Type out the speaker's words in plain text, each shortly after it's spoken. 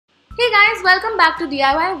Hey guys, welcome back to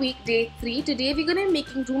DIY week day 3. Today we're going to be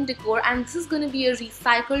making room decor and this is going to be a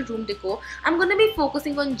recycled room decor. I'm going to be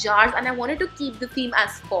focusing on jars and I wanted to keep the theme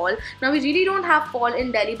as fall. Now we really don't have fall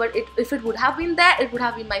in Delhi, but if it would have been there, it would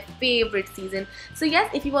have been my favorite season. So yes,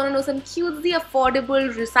 if you want to know some cutesy,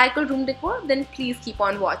 affordable, recycled room decor, then please keep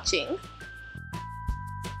on watching.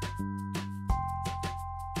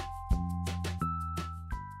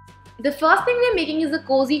 The first thing we're making is a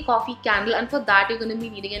cozy coffee candle, and for that you're going to be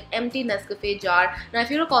needing an empty Nescafe jar. Now if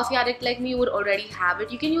you're a coffee addict like me, you would already have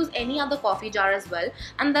it. You can use any other coffee jar as well.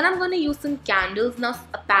 And then I'm going to use some candles. Now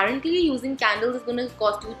apparently using candles is going to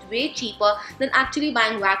cost you way cheaper than actually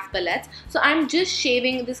buying wax pellets. So I'm just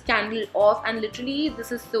shaving this candle off, and literally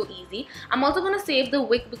this is so easy. I'm also going to save the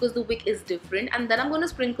wick because the wick is different, and then I'm going to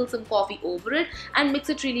sprinkle some coffee over it and mix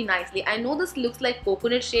it really nicely. I know this looks like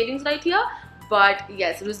coconut shavings right here, but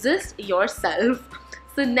yes, resist yourself.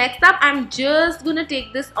 So next up, I'm just gonna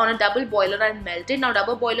take this on a double boiler and melt it. Now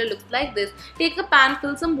double boiler looks like this. Take a pan,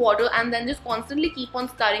 fill some water, and then just constantly keep on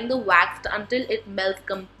stirring the wax until it melts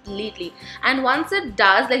completely. And once it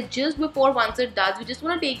does, like just before once it does, you just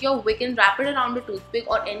want to take your wick and wrap it around a toothpick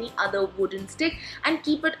or any other wooden stick and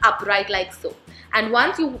keep it upright like so. And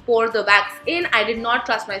once you pour the wax in, I did not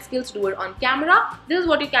trust my skills to do it on camera. This is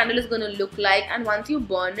what your candle is going to look like, and once you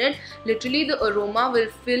burn it, literally the aroma will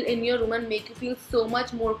fill in your room and make you feel so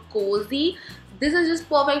much more cozy. This is just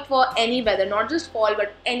perfect for any weather, not just fall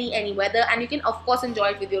but any weather, and you can of course enjoy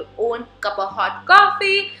it with your own cup of hot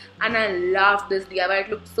coffee. And I love this DIY. It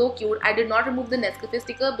looked so cute. I did not remove the Nescafe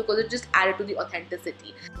sticker because it just added to the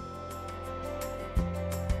authenticity.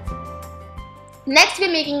 Next,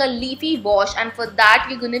 we're making a leafy wash, and for that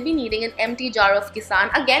you're going to be needing an empty jar of Kisan.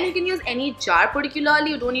 Again, you can use any jar, particularly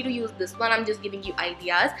you don't need to use this one. I'm just giving you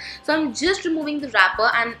ideas. So I'm just removing the wrapper,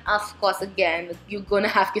 and of course again you're gonna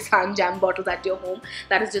have Kisan jam bottles at your home.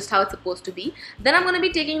 That is just how it's supposed to be. Then I'm going to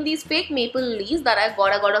be taking these fake maple leaves that I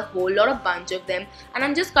got a whole lot of bunch of them, and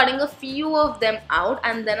I'm just cutting a few of them out,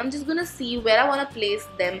 and then I'm just going to see where I want to place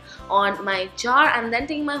them on my jar, and then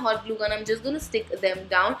taking my hot glue gun, I'm just going to stick them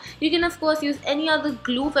down. You can of course use any other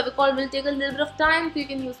glue. Fevicol will take a little bit of time, so you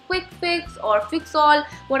can use Quick Fix or Fix All,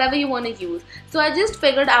 whatever you want to use. So I just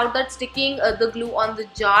figured out that sticking the glue on the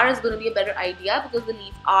jar is going to be a better idea because the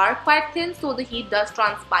leaves are quite thin, so the heat does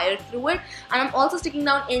transpire through it. And I'm also sticking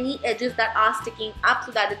down any edges that are sticking up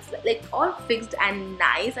so that it's like all fixed and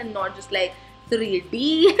nice and not just like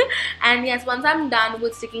 3D. And yes, once I'm done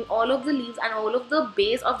with sticking all of the leaves and all of the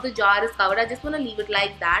base of the jar is covered, I just want to leave it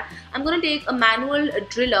like that. I'm going to take a manual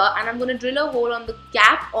driller and I'm going to drill a hole on the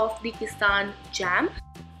cap of the Kisan jam.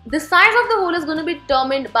 The size of the hole is going to be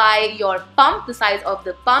determined by your pump, the size of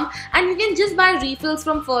the pump, and you can just buy refills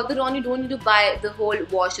from further on. You don't need to buy the whole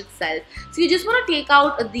wash itself. So you just want to take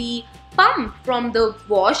out the pump from the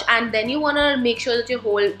wash, and then you want to make sure that your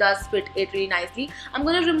hole does fit it really nicely. I'm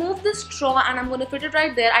going to remove the straw and I'm going to fit it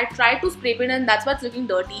right there. I tried to spray paint and that's why it's looking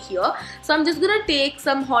dirty here. So I'm just going to take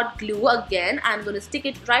some hot glue again and I'm going to stick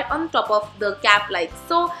it right on top of the cap like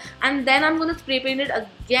so, and then I'm going to spray paint it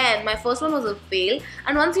again. My first one was a fail,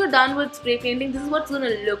 and once you're done with spray painting, this is what it's going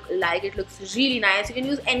to look like. It looks really nice. You can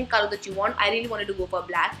use any color that you want. I really wanted to go for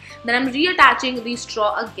black. Then I'm reattaching the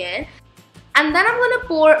straw again. And then I'm going to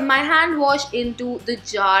pour my hand wash into the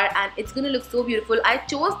jar, and it's going to look so beautiful. I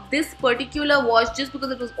chose this particular wash just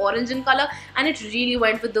because it was orange in color and it really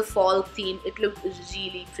went with the fall theme. It looked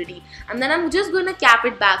really pretty. And then I'm just going to cap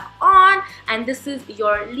it back on, and this is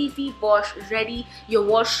your leafy wash ready. Your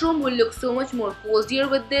washroom will look so much more cozier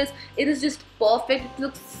with this. It is just perfect. It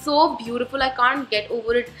looks so beautiful. I can't get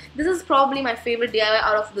over it. This is probably my favorite DIY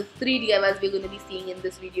out of the 3 DIYs we're going to be seeing in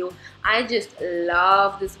this video. I just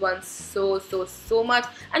love this one so much,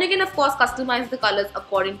 and you can of course customize the colors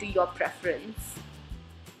according to your preference.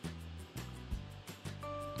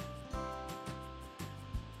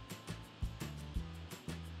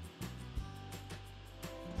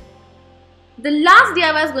 The last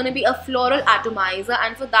DIY is going to be a floral atomizer,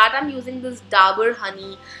 and for that I'm using this Dabur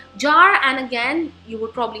Honey jar, and again you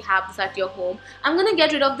would probably have this at your home. I'm going to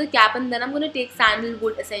get rid of the cap, and then I'm going to take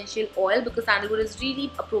sandalwood essential oil because sandalwood is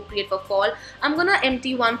really appropriate for fall. I'm going to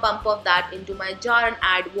empty one pump of that into my jar and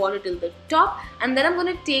add water till the top, and then I'm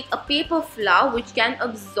going to take a paper flower which can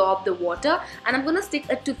absorb the water, and I'm going to stick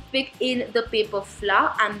a toothpick in the paper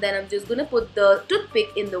flower, and then I'm just going to put the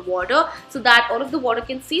toothpick in the water so that all of the water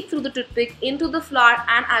can seep through the toothpick into the flower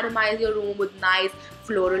and atomize your room with nice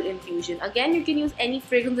floral infusion. Again, you can use any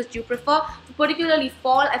fragrance that you prefer. For particularly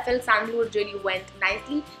fall, I felt sandalwood really went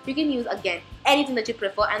nicely. You can use again anything that you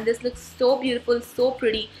prefer, and this looks so beautiful, so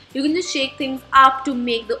pretty. You can just shake things up to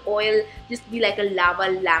make the oil just be like a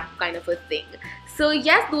lava lamp kind of a thing. So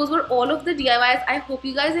yes, those were all of the DIYs. I hope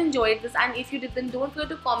you guys enjoyed this, and if you did, then don't forget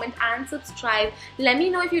to comment and subscribe. Let me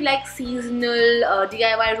know if you like seasonal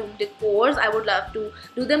DIY room decors. I would love to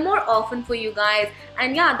do them more often for you guys.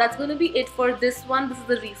 And yeah, that's gonna be it for this one. This is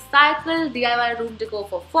the recycled DIY room decor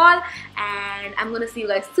for fall, and I'm gonna see you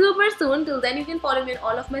guys super soon. Till then, you can follow me on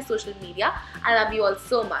all of my social media. I love you all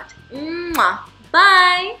so much. Mwah.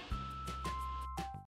 Bye.